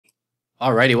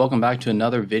Alrighty, welcome back to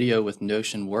another video with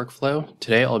Notion Workflow.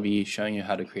 Today I'll be showing you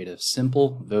how to create a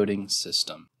simple voting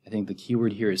system. I think the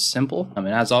keyword here is simple. And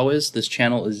as always, this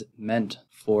channel is meant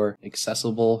for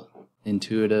accessible,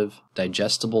 intuitive,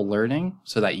 digestible learning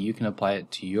so that you can apply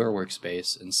it to your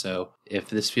workspace. And so if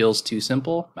this feels too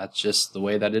simple, that's just the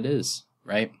way that it is,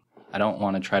 right? I don't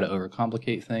want to try to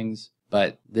overcomplicate things,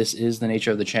 but this is the nature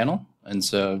of the channel. And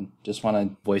so just want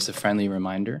to voice a friendly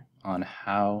reminder on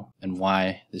how and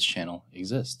why this channel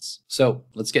exists. So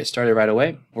let's get started right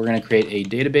away. We're going to create a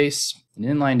database, an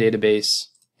inline database,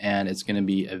 and it's going to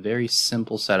be a very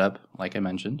simple setup, like I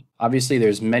mentioned. Obviously,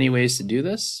 there's many ways to do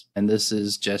this, and this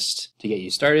is just to get you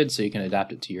started so you can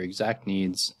adapt it to your exact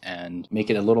needs and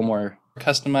make it a little more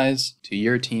customized to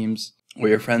your team's or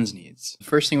your friends' needs. The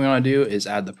first thing we want to do is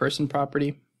add the person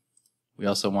property. We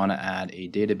also want to add a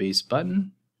database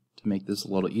button to make this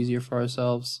a little easier for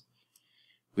ourselves.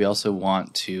 We also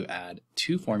want to add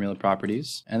two formula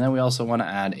properties, and then we also want to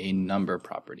add a number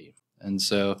property. And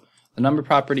so the number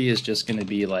property is just going to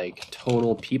be like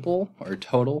total people or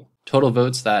total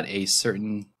votes that a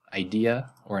certain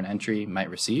idea or an entry might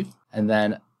receive. And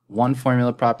then one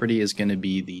formula property is going to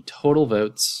be the total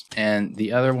votes, and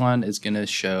the other one is going to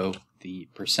show the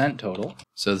percent total,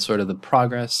 so sort of the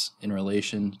progress in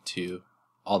relation to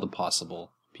all the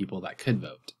possible people that could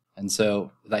vote. And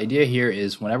so the idea here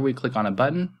is whenever we click on a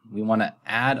button, we want to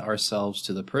add ourselves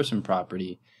to the person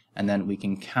property, and then we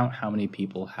can count how many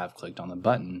people have clicked on the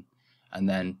button, and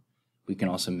then we can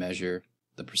also measure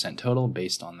the percent total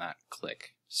based on that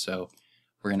click. So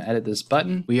we're going to edit this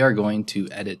button. We are going to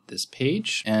edit this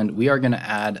page, and we are going to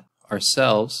add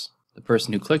ourselves, the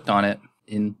person who clicked on it,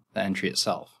 in the entry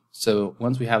itself. So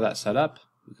once we have that set up,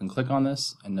 we can click on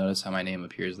this and notice how my name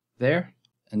appears there.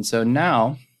 And so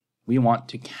now we want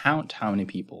to count how many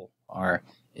people are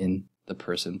in the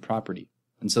person property.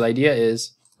 And so the idea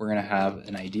is we're going to have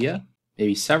an idea,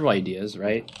 maybe several ideas,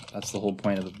 right? That's the whole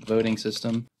point of a voting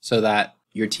system, so that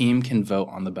your team can vote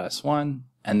on the best one,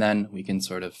 and then we can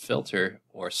sort of filter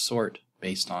or sort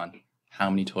based on how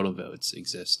many total votes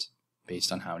exist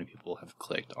based on how many people have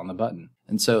clicked on the button.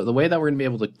 And so the way that we're going to be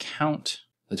able to count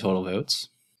the total votes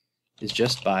is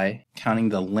just by counting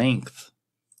the length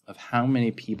of how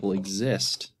many people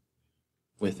exist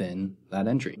within that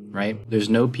entry, right? There's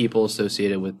no people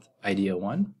associated with idea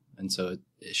 1, and so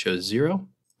it shows 0.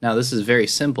 Now this is very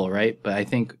simple, right? But I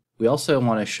think we also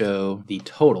want to show the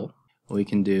total. What we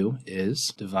can do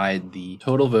is divide the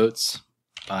total votes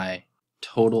by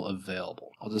total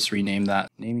available. I'll just rename that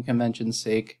naming convention's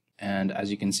sake, and as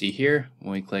you can see here,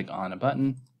 when we click on a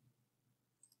button,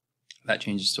 that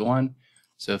changes to 1.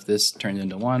 So if this turns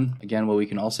into 1, again, what we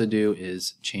can also do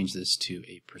is change this to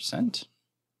a percent,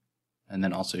 and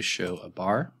then also show a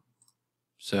bar.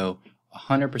 So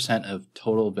 100% of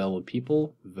total available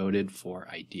people voted for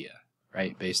idea,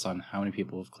 right? Based on how many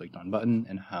people have clicked on button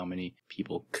and how many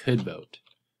people could vote.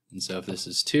 And so if this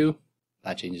is 2,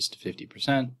 that changes to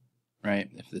 50%, right?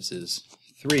 If this is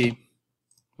 3,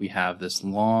 we have this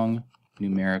long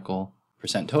numerical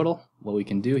percent total. What we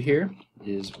can do here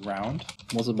is round,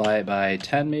 multiply it by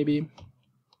 10 maybe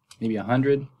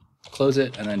 100, close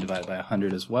it, and then divide it by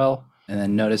 100 as well. And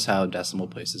then notice how decimal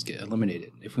places get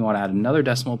eliminated. If we want to add another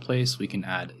decimal place, we can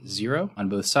add 0 on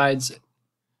both sides,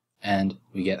 and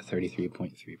we get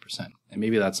 33.3%. And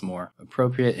maybe that's more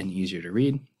appropriate and easier to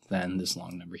read than this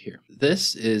long number here.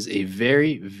 This is a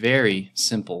very, very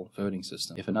simple voting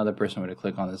system. If another person were to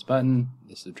click on this button,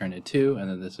 this would turn to 2, and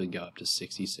then this would go up to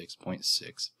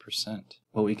 66.6%.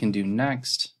 What we can do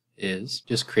next is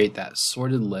just create that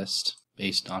sorted list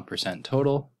based on percent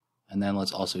total. And then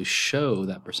let's also show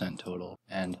that percent total,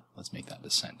 and let's make that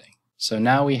descending. So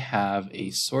now we have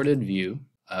a sorted view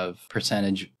of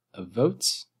percentage of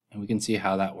votes, and we can see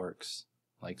how that works,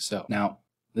 like so. Now,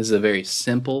 this is a very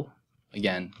simple,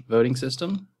 again, voting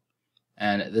system,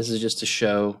 and this is just to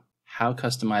show how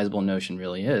customizable Notion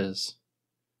really is,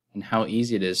 and how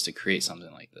easy it is to create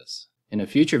something like this. In a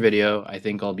future video, I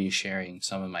think I'll be sharing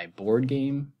some of my board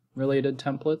game related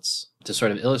templates to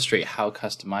sort of illustrate how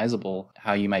customizable,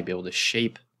 how you might be able to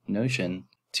shape Notion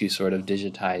to sort of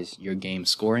digitize your game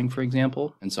scoring, for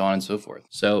example, and so on and so forth.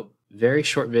 So very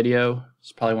short video.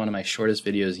 It's probably one of my shortest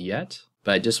videos yet,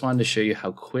 but I just wanted to show you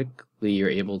how quickly you're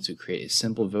able to create a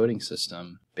simple voting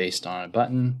system based on a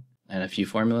button and a few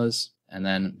formulas, and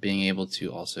then being able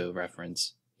to also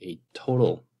reference a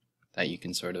total that you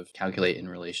can sort of calculate in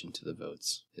relation to the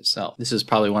votes itself. This is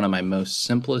probably one of my most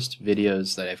simplest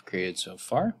videos that I've created so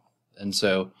far. And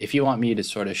so if you want me to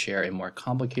sort of share a more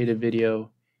complicated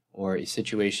video or a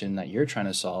situation that you're trying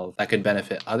to solve that could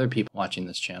benefit other people watching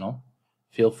this channel,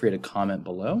 feel free to comment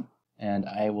below, and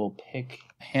I will pick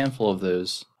a handful of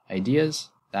those ideas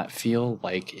that feel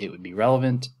like it would be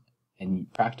relevant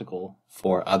and practical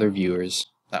for other viewers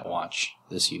that watch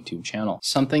this YouTube channel.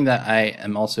 Something that I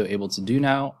am also able to do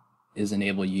now is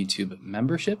enable YouTube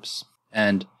memberships.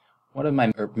 And one of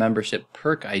my membership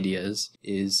perk ideas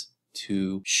is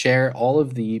to share all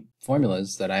of the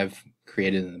formulas that I've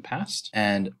created in the past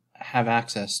and have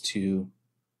access to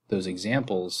those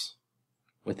examples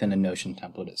within a Notion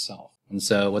template itself. And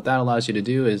so what that allows you to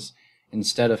do is,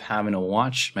 instead of having to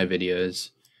watch my videos,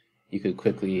 you could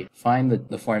quickly find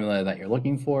the formula that you're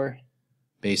looking for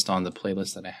based on the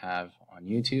playlist that I have on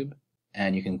YouTube,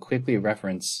 and you can quickly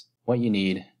reference what you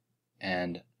need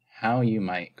and how you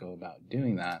might go about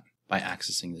doing that by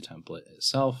accessing the template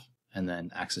itself and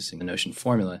then accessing the Notion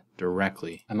formula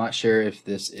directly. I'm not sure if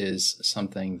this is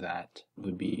something that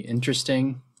would be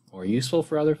interesting or useful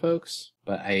for other folks,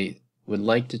 but I would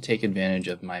like to take advantage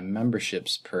of my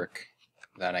memberships perk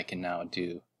that I can now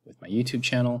do with my YouTube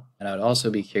channel. And I would also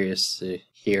be curious to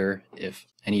hear if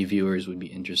any viewers would be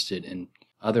interested in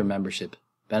other membership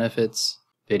benefits,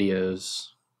 videos,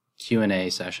 Q&A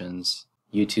sessions,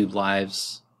 YouTube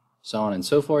lives, so on and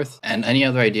so forth, and any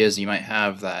other ideas you might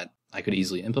have that I could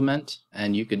easily implement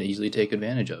and you could easily take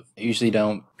advantage of. I usually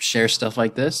don't share stuff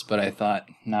like this, but I thought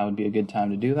now would be a good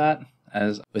time to do that,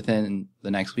 as within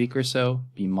the next week or so,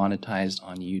 be monetized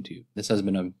on YouTube. This has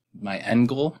been my end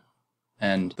goal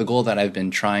and the goal that I've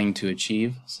been trying to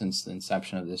achieve since the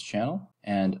inception of this channel.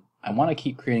 And I want to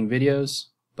keep creating videos,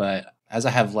 but as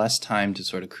I have less time to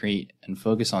sort of create and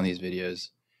focus on these videos,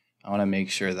 I want to make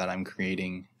sure that I'm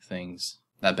creating things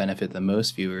that benefit the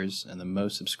most viewers and the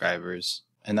most subscribers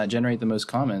and that generate the most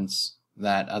comments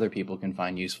that other people can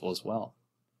find useful as well,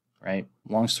 right?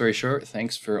 Long story short,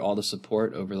 thanks for all the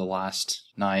support over the last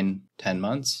 9-10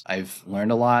 months. I've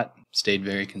learned a lot, stayed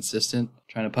very consistent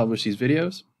trying to publish these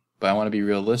videos, but I want to be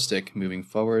realistic moving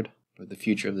forward with the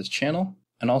future of this channel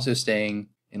and also staying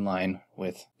in line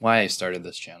with why I started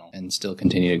this channel and still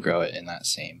continue to grow it in that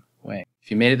same way.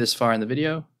 If you made it this far in the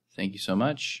video, thank you so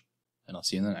much, and I'll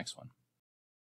see you in the next one.